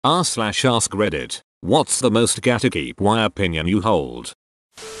r/ask Reddit. What's the most gatekeep-y opinion you hold?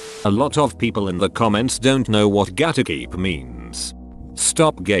 A lot of people in the comments don't know what gatekeep means.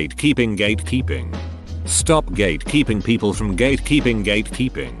 Stop gatekeeping. Stop gatekeeping people from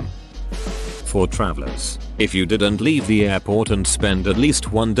gatekeeping. For travelers, if you didn't leave the airport and spend at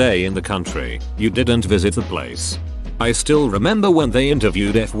least one day in the country, you didn't visit the place. I still remember when they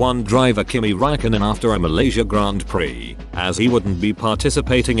interviewed F1 driver Kimi Raikkonen after a Malaysia Grand Prix, as he wouldn't be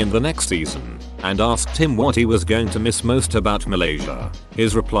participating in the next season, and asked him what he was going to miss most about Malaysia.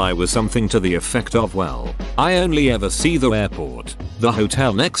 His reply was something to the effect of, well, I only ever see the airport, the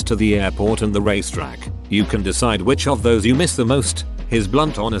hotel next to the airport and the racetrack. You can decide which of those you miss the most. His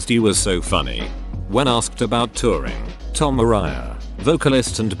blunt honesty was so funny. When asked about touring, Tom Araya,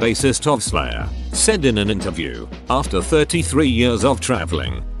 vocalist and bassist of Slayer, said in an interview, after 33 years of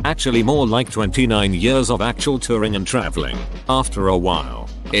traveling, actually more like 29 years of actual touring and traveling, after a while,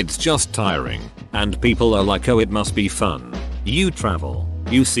 it's just tiring, and people are like, oh, it must be fun. You travel,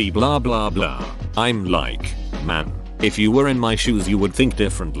 you see blah blah blah. I'm like, man, if you were in my shoes you would think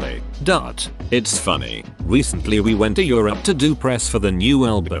differently. It's funny, recently we went to Europe to do press for the new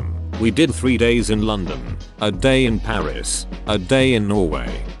album. We did 3 days in London, a day in Paris, a day in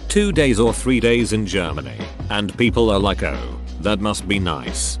Norway, 2 days or 3 days in Germany, and people are like, oh, that must be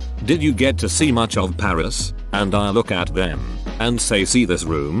nice. Did you get to see much of Paris? And I look at them and say, see this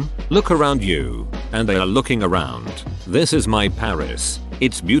room? Look around you. And they are looking around. This is my Paris.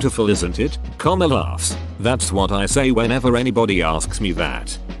 It's beautiful, isn't it? Comma laughs. That's what I say whenever anybody asks me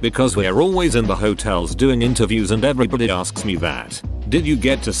that. Because we're always in the hotels doing interviews and everybody asks me that. Did you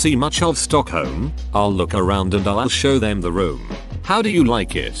get to see much of Stockholm? I'll look around and I'll show them the room. How do you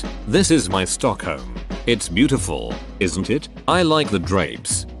like it? This is my Stockholm. It's beautiful, isn't it? I like the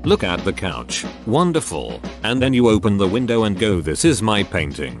drapes. Look at the couch. Wonderful. And then you open the window and go, this is my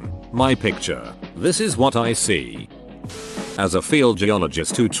painting. My picture. This is what I see. As a field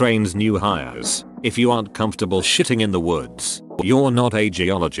geologist who trains new hires, if you aren't comfortable shitting in the woods, you're not a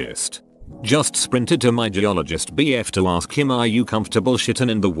geologist. Just sprinted to my geologist BF to ask him, are you comfortable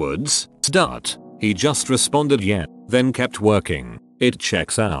shitting in the woods? He just responded yeah, then kept working. It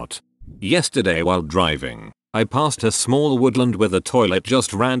checks out. Yesterday while driving, I passed a small woodland with a toilet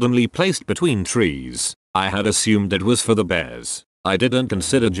just randomly placed between trees. I had assumed it was for the bears. I didn't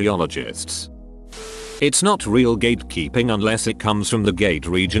consider geologists. It's not real gatekeeping unless it comes from the Gate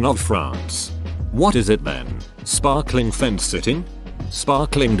region of France. What is it then? Sparkling fence sitting?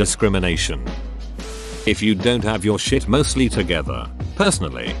 Sparkling discrimination. If you don't have your shit mostly together,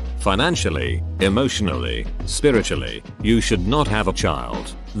 personally, financially, emotionally, spiritually, you should not have a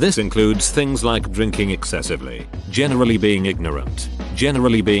child. This includes things like drinking excessively, generally being ignorant,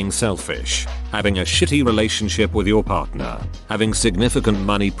 generally being selfish, having a shitty relationship with your partner, having significant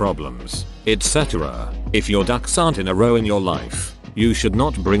money problems, etc. If your ducks aren't in a row in your life, you should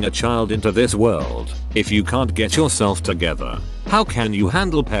not bring a child into this world. If you can't get yourself together, how can you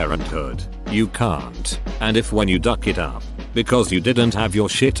handle parenthood? You can't. And if when you duck it up, because you didn't have your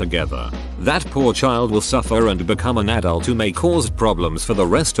shit together, that poor child will suffer and become an adult who may cause problems for the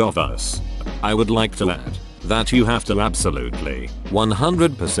rest of us. I would like to add that you have to absolutely,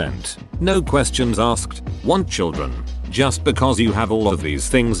 100%, no questions asked, want children. Just because you have all of these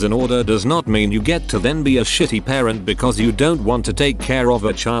things in order does not mean you get to then be a shitty parent because you don't want to take care of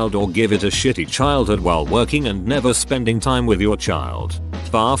a child or give it a shitty childhood while working and never spending time with your child.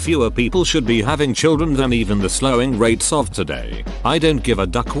 Far fewer people should be having children than even the slowing rates of today. I don't give a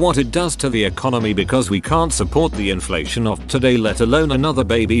duck what it does to the economy because we can't support the inflation of today, let alone another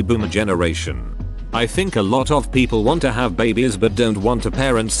baby boomer generation. I think a lot of people want to have babies but don't want to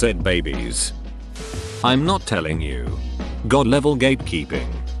parent said babies. I'm not telling you. God level gatekeeping.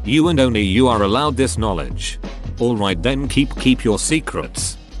 You and only you are allowed this knowledge. Alright then, keep your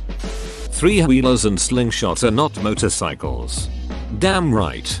secrets. Three-wheelers and slingshots are not motorcycles. Damn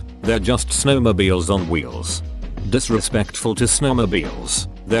right. They're just snowmobiles on wheels. Disrespectful to snowmobiles.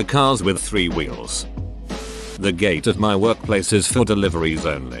 They're cars with 3 wheels. The gate at my workplace is for deliveries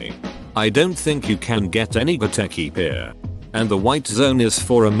only. I don't think you can get any gatekeep here. And the white zone is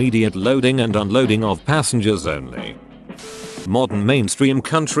for immediate loading and unloading of passengers only. Modern mainstream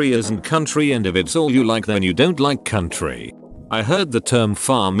country isn't country, and if it's all you like then you don't like country. I heard the term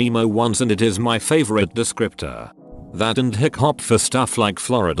farm emo once and it is my favorite descriptor. That and hip hop for stuff like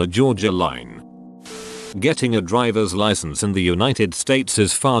Florida Georgia line. Getting a driver's license in the United States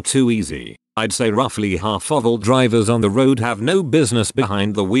is far too easy. I'd say roughly half of all drivers on the road have no business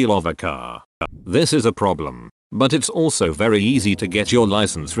behind the wheel of a car. This is a problem. But it's also very easy to get your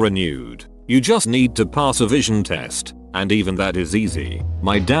license renewed. You just need to pass a vision test, and even that is easy.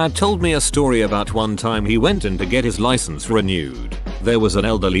 My dad told me a story about one time he went in to get his license renewed. There was an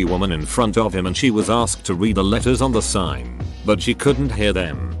elderly woman in front of him and she was asked to read the letters on the sign, but she couldn't hear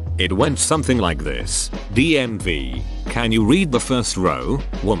them. It went something like this: DMV, can you read the first row?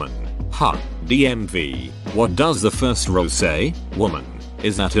 Woman. Huh. DMV, what does the first row say? Woman.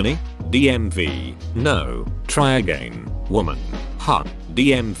 Is that any? DMV, no. Try again. Woman. Huh.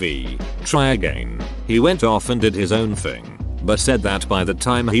 DMV, try again. He went off and did his own thing, but said that by the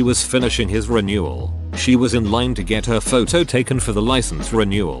time he was finishing his renewal, she was in line to get her photo taken for the license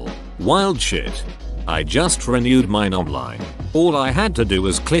renewal. Wild shit. I just renewed mine online. All I had to do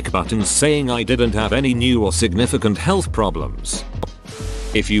was click buttons saying I didn't have any new or significant health problems.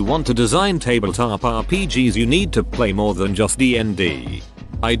 If you want to design tabletop RPGs, you need to play more than just D&D.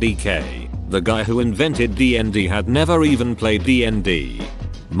 IDK, the guy who invented D&D, had never even played D&D.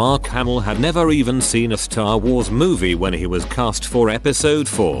 Mark Hamill had never even seen a Star Wars movie when he was cast for episode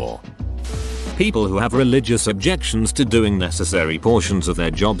 4. People who have religious objections to doing necessary portions of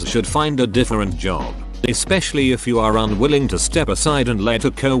their jobs should find a different job, especially if you are unwilling to step aside and let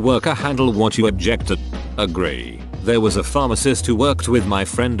a co-worker handle what you object to. Agree. There was a pharmacist who worked with my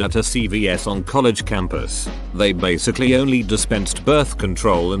friend at a CVS on college campus. They basically only dispensed birth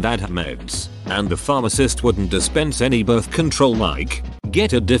control and ad meds, and the pharmacist wouldn't dispense any birth control. Mike,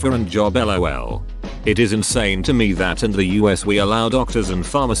 get a different job, lol. It is insane to me that in the US we allow doctors and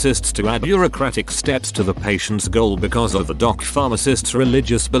pharmacists to add bureaucratic steps to the patient's goal because of the doc-pharmacist's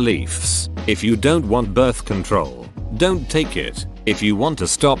religious beliefs. If you don't want birth control, don't take it. If you want to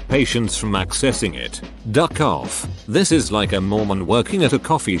stop patients from accessing it, duck off. This is like a Mormon working at a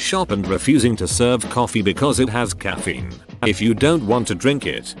coffee shop and refusing to serve coffee because it has caffeine. If you don't want to drink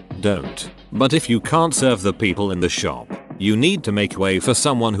it, don't. But if you can't serve the people in the shop, you need to make way for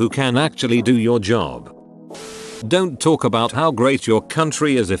someone who can actually do your job. Don't talk about how great your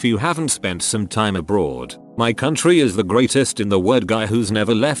country is if you haven't spent some time abroad. My country is the greatest in the world. Guy who's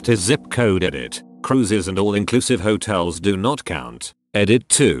never left his zip code. Edit. Cruises and all-inclusive hotels do not count. Edit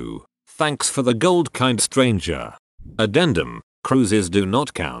 2. Thanks for the gold, kind stranger. Addendum. Cruises do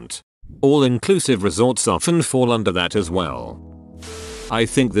not count. All-inclusive resorts often fall under that as well. I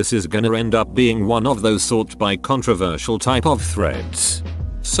think this is gonna end up being one of those sort by controversial type of threads.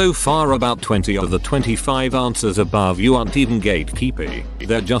 So far about 20 of the 25 answers above you aren't even gatekeepy,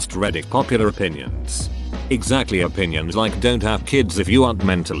 they're just Reddit popular opinions. Exactly, opinions like don't have kids if you aren't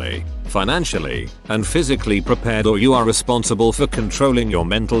mentally, financially, and physically prepared, or you are responsible for controlling your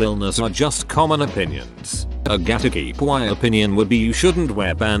mental illness, are just common opinions. A gatekeep-y opinion would be you shouldn't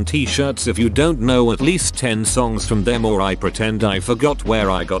wear band t-shirts if you don't know at least 10 songs from them, or I pretend I forgot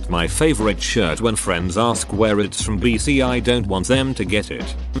where I got my favorite shirt when friends ask where it's from BC. I don't want them to get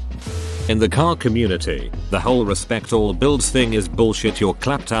it. In the car community, the whole respect all builds thing is bullshit. Your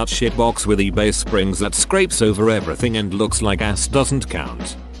clapped out shitbox with eBay springs that scrapes over everything and looks like ass doesn't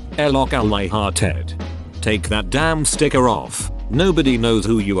count. Elok alai hearted. Take that damn sticker off. Nobody knows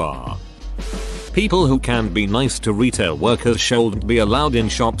who you are. People who can't be nice to retail workers shouldn't be allowed in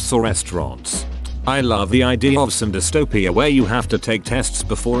shops or restaurants. I love the idea of some dystopia where you have to take tests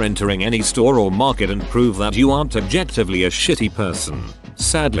before entering any store or market and prove that you aren't objectively a shitty person.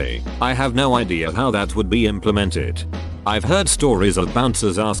 Sadly, I have no idea how that would be implemented. I've heard stories of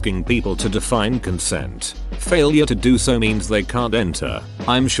bouncers asking people to define consent. Failure to do so means they can't enter.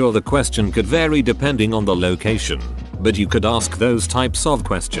 I'm sure the question could vary depending on the location, but you could ask those types of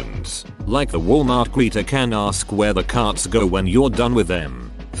questions, like the Walmart greeter can ask where the carts go when you're done with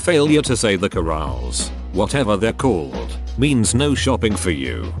them. Failure to say the corrals, whatever they're called, means no shopping for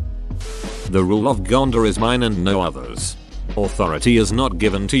you. The rule of Gondor is mine and no others. Authority is not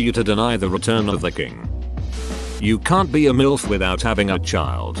given to you to deny the return of the king. You can't be a MILF without having a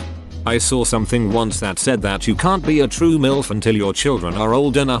child. I saw something once that said that you can't be a true MILF until your children are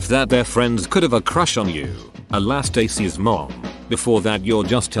old enough that their friends could have a crush on you. Alas, Stacy's mom. Before that you're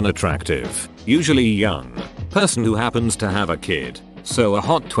just an attractive, usually young, person who happens to have a kid. So a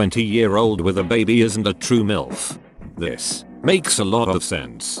hot 20-year-old with a baby isn't a true MILF. This makes a lot of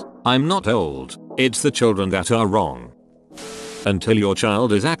sense. I'm not old, it's the children that are wrong. Until your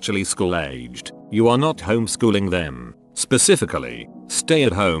child is actually school-aged, you are not homeschooling them. Specifically,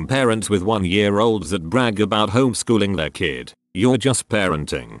 stay-at-home parents with 1-year-olds that brag about homeschooling their kid. You're just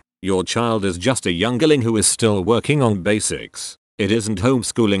parenting. Your child is just a youngling who is still working on basics. It isn't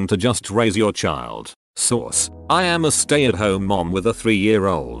homeschooling to just raise your child. Source: I am a stay-at-home mom with a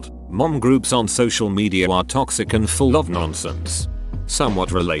 3-year-old. Mom groups on social media are toxic and full of nonsense.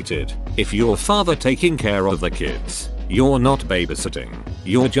 Somewhat related, if you're father taking care of the kids, You're not babysitting,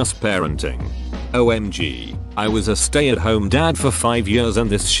 you're just parenting. OMG, I was a stay-at-home dad for 5 years and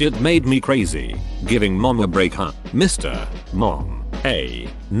this shit made me crazy. Giving mom a break, huh? Mr. Mom. Hey,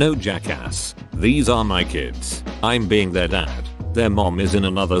 no jackass. These are my kids. I'm being their dad. Their mom is in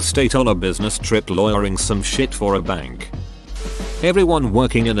another state on a business trip lawyering some shit for a bank. Everyone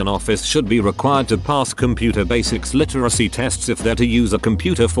working in an office should be required to pass computer basics literacy tests if they're to use a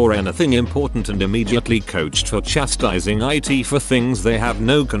computer for anything important, and immediately coached for chastising IT for things they have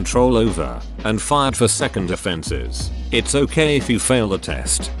no control over, and fired for second offenses. It's okay if you fail the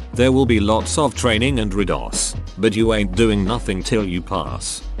test. There will be lots of training and redos, but you ain't doing nothing till you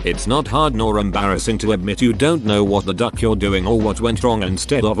pass. It's not hard nor embarrassing to admit you don't know what the duck you're doing or what went wrong,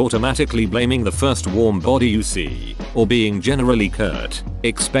 instead of automatically blaming the first warm body you see, or being generally curt,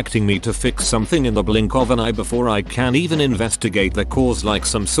 expecting me to fix something in the blink of an eye before I can even investigate the cause like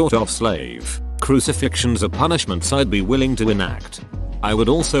some sort of slave. Crucifixions are punishments I'd be willing to enact. I would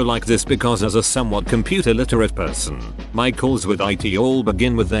also like this because as a somewhat computer literate person, my calls with IT all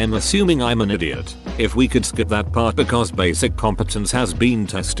begin with them assuming I'm an idiot. If we could skip that part because basic competence has been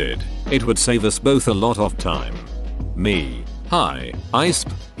tested, it would save us both a lot of time. Me. Hi,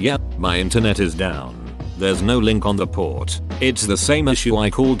 ISP. Yep, my internet is down. There's no link on the port. It's the same issue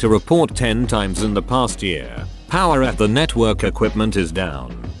I called to report 10 times in the past year. Power at the network equipment is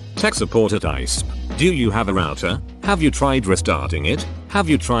down. Tech support at ISP. Do you have a router? Have you tried restarting it? Have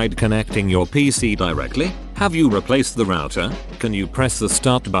you tried connecting your PC directly? Have you replaced the router? Can you press the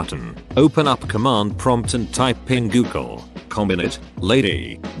start button, open up command prompt and type in Google, combinate,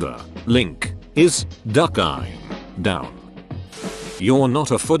 lady, the link is duck-I'm down. You're not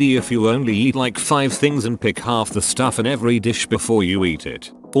a foodie if you only eat like 5 things and pick half the stuff in every dish before you eat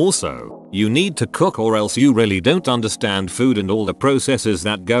it. Also, you need to cook or else you really don't understand food and all the processes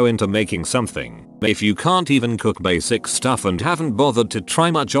that go into making something. If you can't even cook basic stuff and haven't bothered to try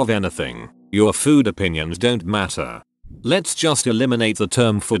much of anything, your food opinions don't matter. Let's just eliminate the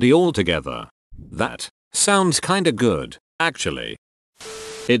term foodie altogether. That sounds kinda good, actually.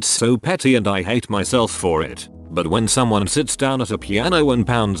 It's so petty and I hate myself for it. But when someone sits down at a piano and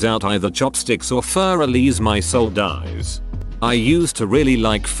pounds out either chopsticks or Fur Elise, my soul dies. I used to really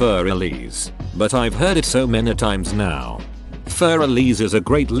like Fur Elise, but I've heard it so many times now. Fur Elise is a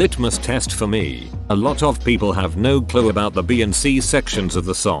great litmus test for me. A lot of people have no clue about the B and C sections of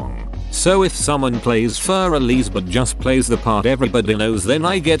the song. So if someone plays Fur Elise but just plays the part everybody knows, then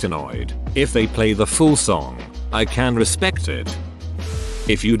I get annoyed. If they play the full song, I can respect it.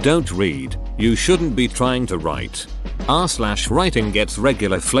 If you don't read, you shouldn't be trying to write. R/writing gets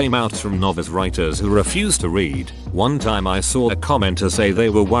regular flameouts from novice writers who refuse to read. One time I saw a commenter say they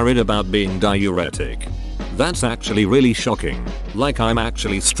were worried about being diuretic. That's actually really shocking. Like I'm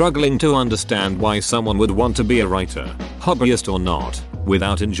actually struggling to understand why someone would want to be a writer, hobbyist or not,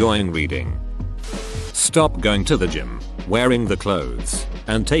 without enjoying reading. Stop going to the gym, wearing the clothes,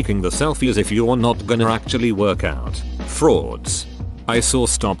 and taking the selfies if you're not gonna actually work out. Frauds. I saw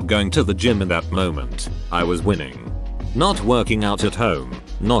stop going to the gym in that moment. I was winning. Not working out at home,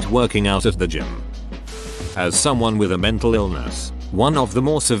 not working out at the gym. As someone with a mental illness, one of the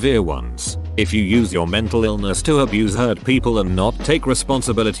more severe ones, if you use your mental illness to abuse, hurt people and not take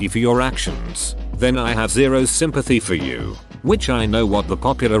responsibility for your actions, then I have zero sympathy for you. Which I know what the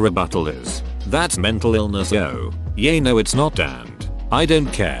popular rebuttal is. That's mental illness, yo. Yay, no it's not, and I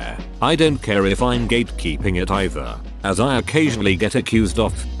don't care. I don't care if I'm gatekeeping it either. As I occasionally get accused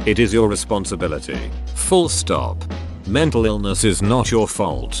of, it is your responsibility. Full stop. Mental illness is not your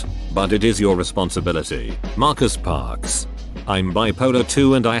fault, but it is your responsibility. Marcus Parks. I'm bipolar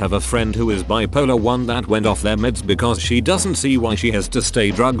 2 and I have a friend who is bipolar 1 that went off their meds because she doesn't see why she has to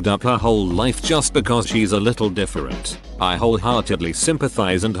stay drugged up her whole life just because she's a little different. I wholeheartedly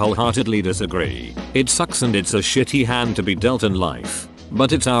sympathize and wholeheartedly disagree. It sucks and it's a shitty hand to be dealt in life.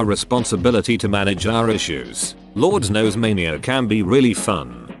 But it's our responsibility to manage our issues. Lord knows mania can be really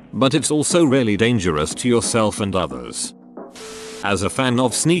fun, but it's also really dangerous to yourself and others. As a fan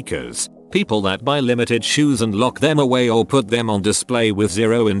of sneakers, people that buy limited shoes and lock them away or put them on display with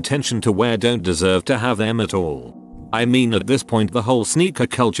zero intention to wear don't deserve to have them at all. I mean, at this point the whole sneaker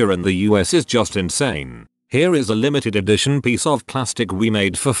culture in the US is just insane. Here is a limited edition piece of plastic we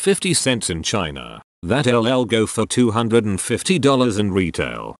made for 50 cents in China. That LL go for $250 in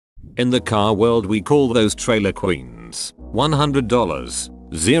retail. In the car world we call those trailer queens. $100.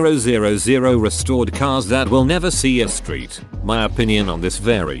 000 restored cars that will never see a street. My opinion on this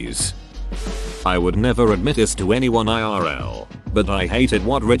varies. I would never admit this to anyone IRL, but I hated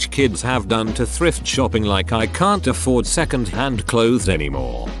what rich kids have done to thrift shopping, like I can't afford second-hand clothes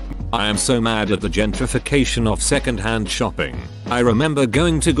anymore. I am so mad at the gentrification of second-hand shopping. I remember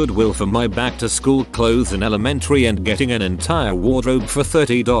going to Goodwill for my back-to-school clothes in elementary and getting an entire wardrobe for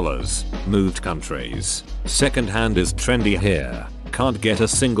 $30. Moved countries. Second-hand is trendy here. Can't get a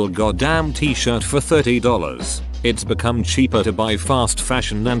single goddamn t-shirt for $30. It's become cheaper to buy fast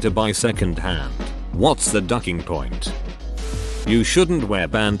fashion than to buy second-hand. What's the ducking point? You shouldn't wear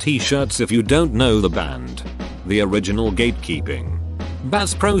band t-shirts if you don't know the band. The original gatekeeping.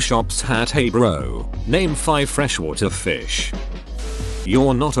 Bass Pro Shops hat. Hey bro, name 5 freshwater fish.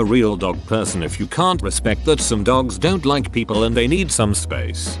 You're not a real dog person if you can't respect that some dogs don't like people and they need some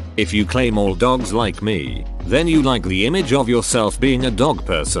space. If you claim all dogs like me, then you like the image of yourself being a dog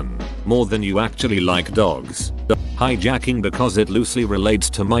person more than you actually like dogs. Hijacking because it loosely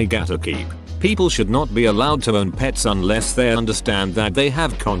relates to my gatekeep. People should not be allowed to own pets unless they understand that they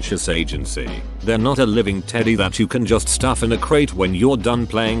have conscious agency. They're not a living teddy that you can just stuff in a crate when you're done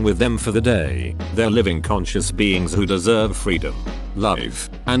playing with them for the day. They're living conscious beings who deserve freedom, love,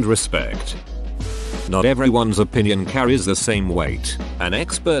 and respect. Not everyone's opinion carries the same weight. An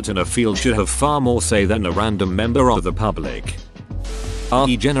expert in a field should have far more say than a random member of the public.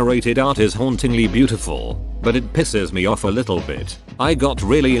 AI-generated art is hauntingly beautiful, but it pisses me off a little bit. I got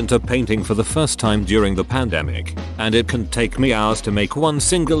really into painting for the first time during the pandemic, and it can take me hours to make one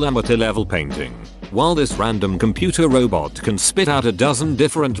single amateur level painting. While this random computer robot can spit out a dozen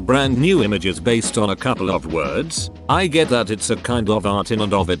different brand new images based on a couple of words, I get that it's a kind of art in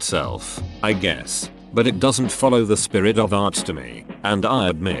and of itself, I guess. But it doesn't follow the spirit of art to me, and I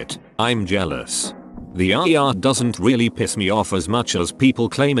admit, I'm jealous. The AI art doesn't really piss me off as much as people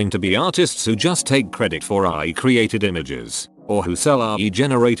claiming to be artists who just take credit for AI created images, or who sell AI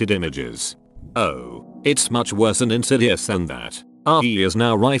generated images. Oh, it's much worse and insidious than that. AI is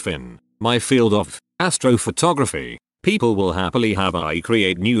now rife in my field of astrophotography. People will happily have AI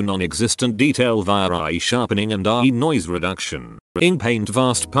create new non-existent detail via AI sharpening and AI noise reduction, paint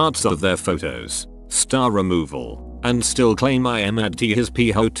vast parts of their photos, star removal, and still claim I am add to his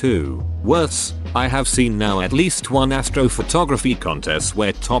PHO too. Worse, I have seen now at least one astrophotography contest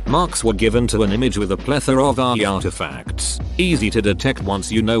where top marks were given to an image with a plethora of AI artifacts, easy to detect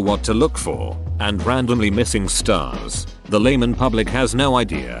once you know what to look for, and randomly missing stars. The layman public has no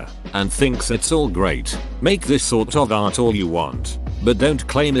idea, and thinks it's all great. Make this sort of art all you want, but don't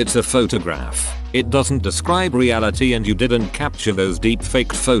claim it's a photograph. It doesn't describe reality and you didn't capture those deep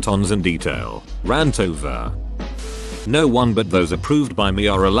faked photons in detail. Rant over. No one but those approved by me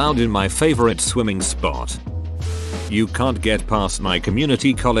are allowed in my favorite swimming spot. You can't get past my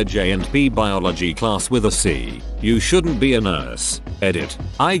community college A&P biology class with a C. You shouldn't be a nurse. Edit.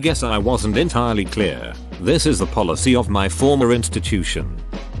 I guess I wasn't entirely clear. This is the policy of my former institution.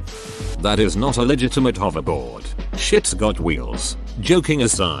 That is not a legitimate hoverboard. Shit's got wheels. Joking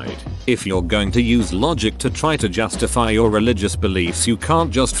aside, if you're going to use logic to try to justify your religious beliefs, you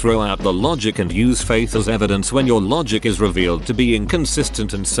can't just throw out the logic and use faith as evidence when your logic is revealed to be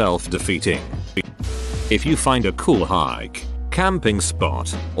inconsistent and self-defeating. If you find a cool hike, camping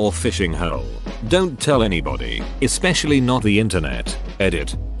spot, or fishing hole, don't tell anybody, especially not the internet.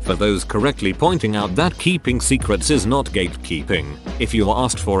 Edit. For those correctly pointing out that keeping secrets is not gatekeeping, if you're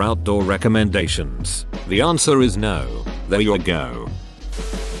asked for outdoor recommendations, the answer is no. There you go.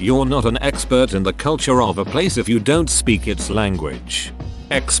 You're not an expert in the culture of a place if you don't speak its language.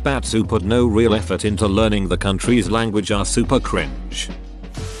 Expats who put no real effort into learning the country's language are super cringe.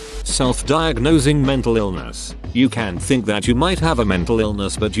 Self-diagnosing mental illness. You can think that you might have a mental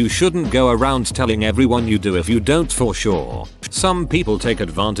illness, but you shouldn't go around telling everyone you do if you don't for sure. Some people take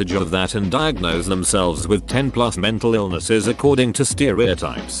advantage of that and diagnose themselves with 10+ mental illnesses according to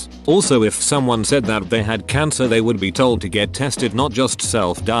stereotypes. Also, if someone said that they had cancer, they would be told to get tested, not just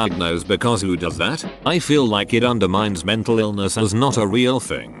self-diagnose, because who does that? I feel like it undermines mental illness as not a real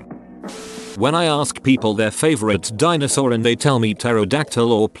thing. When I ask people their favorite dinosaur and they tell me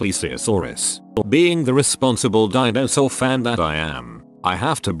pterodactyl or plesiosaurus, being the responsible dinosaur fan that I am, I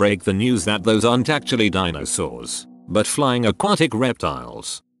have to break the news that those aren't actually dinosaurs, but flying aquatic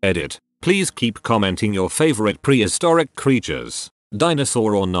reptiles. Edit. Please keep commenting your favorite prehistoric creatures,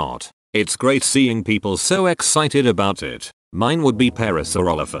 dinosaur or not. It's great seeing people so excited about it. Mine would be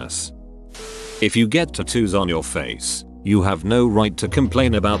Parasaurolophus. If you get tattoos on your face, you have no right to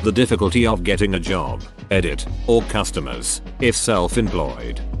complain about the difficulty of getting a job, edit, or customers, if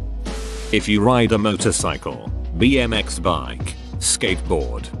self-employed. If you ride a motorcycle, BMX bike,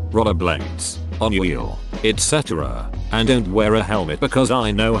 skateboard, rollerblades, on your wheel, etc. And don't wear a helmet because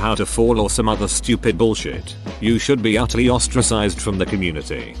I know how to fall or some other stupid bullshit. You should be utterly ostracized from the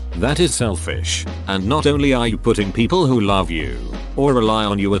community. That is selfish. And not only are you putting people who love you or rely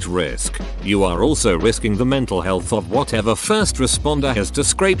on you at risk, you are also risking the mental health of whatever first responder has to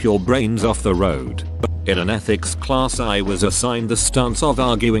scrape your brains off the road. In an ethics class I was assigned the stance of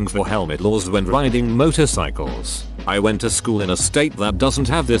arguing for helmet laws when riding motorcycles. I went to school in a state that doesn't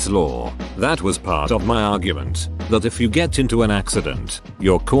have this law. That was part of my argument, that if you get into an accident,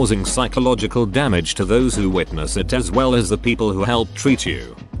 you're causing psychological damage to those who witness it as well as the people who help treat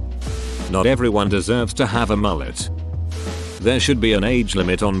you. Not everyone deserves to have a mullet. There should be an age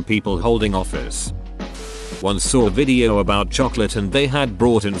limit on people holding office. Once saw a video about chocolate and they had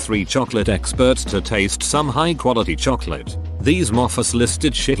brought in 3 chocolate experts to taste some high quality chocolate. These moffas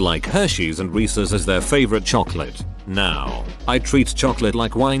listed shit like Hershey's and Reese's as their favorite chocolate. Now, I treat chocolate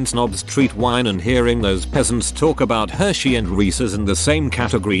like wine snobs treat wine, and hearing those peasants talk about Hershey and Reese's in the same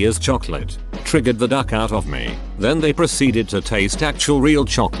category as chocolate triggered the duck out of me. Then they proceeded to taste actual real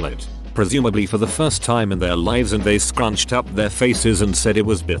chocolate, presumably for the first time in their lives, and they scrunched up their faces and said it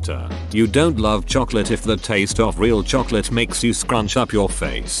was bitter. You don't love chocolate if the taste of real chocolate makes you scrunch up your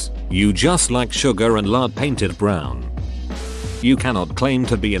face. You just like sugar and lard painted brown. You cannot claim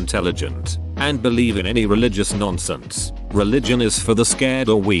to be intelligent and believe in any religious nonsense. Religion is for the scared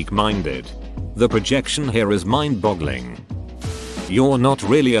or weak-minded. The projection here is mind-boggling. You're not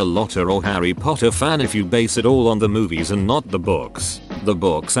really a Lotter or Harry Potter fan if you base it all on the movies and not the books. The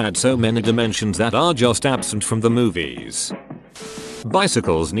books add so many dimensions that are just absent from the movies.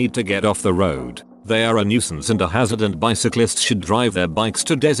 Bicycles need to get off the road. They are a nuisance and a hazard, and bicyclists should drive their bikes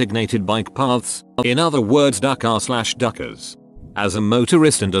to designated bike paths. In other words, duckers. As a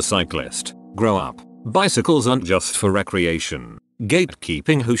motorist and a cyclist, grow up. Bicycles aren't just for recreation.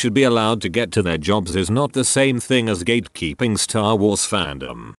 Gatekeeping who should be allowed to get to their jobs is not the same thing as gatekeeping Star Wars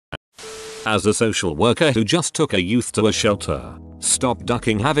fandom. As a social worker who just took a youth to a shelter, stop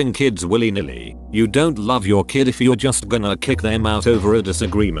ducking having kids willy-nilly. You don't love your kid if you're just gonna kick them out over a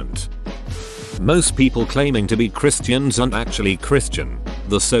disagreement. Most people claiming to be Christians aren't actually Christian.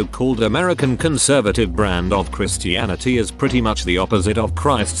 The so-called American conservative brand of Christianity is pretty much the opposite of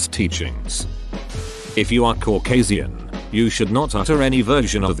Christ's teachings. If you are Caucasian, you should not utter any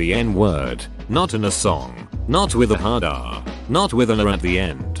version of the N-word, not in a song, not with a hard R, not with an R at the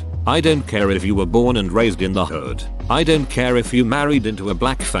end. I don't care if you were born and raised in the hood. I don't care if you married into a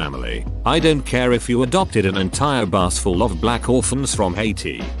black family. I don't care if you adopted an entire bus full of black orphans from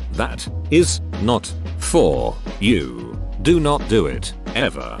Haiti. That is not for you. Do not do it,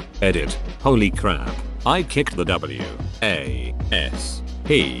 ever. Edit. Holy crap. I kicked the W-A-S-P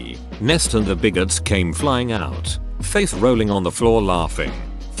nest and the bigots came flying out. Face rolling on the floor laughing.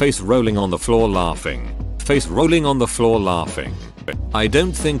 Face rolling on the floor laughing. Face rolling on the floor laughing. I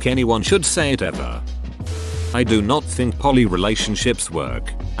don't think anyone should say it ever. I do not think poly relationships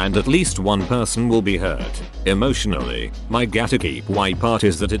work, and at least one person will be hurt emotionally. My gatekeep-y part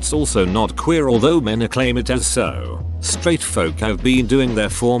is that it's also not queer, although men claim it as so. Straight folk have been doing their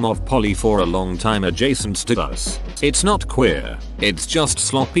form of poly for a long time adjacent to us. It's not queer, it's just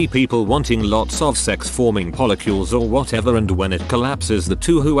sloppy people wanting lots of sex forming polycules or whatever, and when it collapses the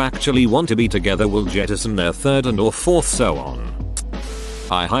two who actually want to be together will jettison their third and or fourth, so on.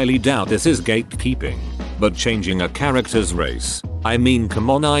 I highly doubt this is gatekeeping, but changing a character's race. I mean, come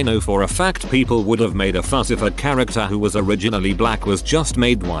on, I know for a fact people would have made a fuss if a character who was originally black was just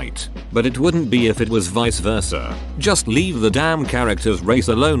made white, but it wouldn't be if it was vice versa. Just leave the damn character's race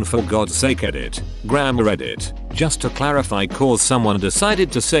alone, for God's sake. Edit. Grammar edit. Just to clarify, cause someone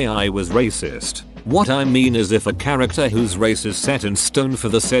decided to say I was racist. What I mean is if a character whose race is set in stone for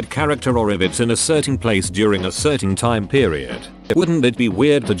the said character, or if it's in a certain place during a certain time period, wouldn't it be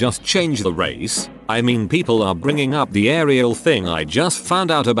weird to just change the race? I mean, people are bringing up the Ariel thing I just found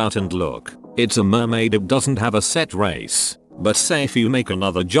out about, and look, it's a mermaid, it doesn't have a set race. But say if you make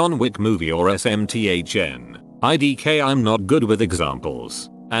another John Wick movie or SMTHN, IDK, I'm not good with examples,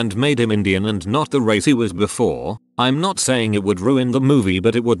 and made him Indian and not the race he was before, I'm not saying it would ruin the movie,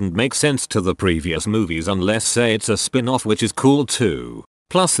 but it wouldn't make sense to the previous movies unless say it's a spin-off, which is cool too.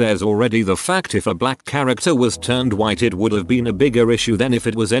 Plus there's already the fact if a black character was turned white it would have been a bigger issue than if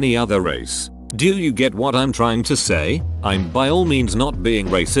it was any other race. Do you get what I'm trying to say? I'm by all means not being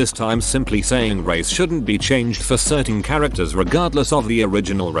racist, I'm simply saying race shouldn't be changed for certain characters regardless of the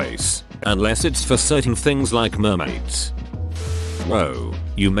original race, unless it's for certain things like mermaids. Whoa,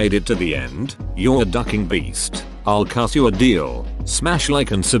 you made it to the end? You're a ducking beast. I'll cut you a deal. Smash like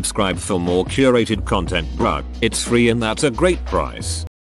and subscribe for more curated content, bruh. It's free and that's a great price.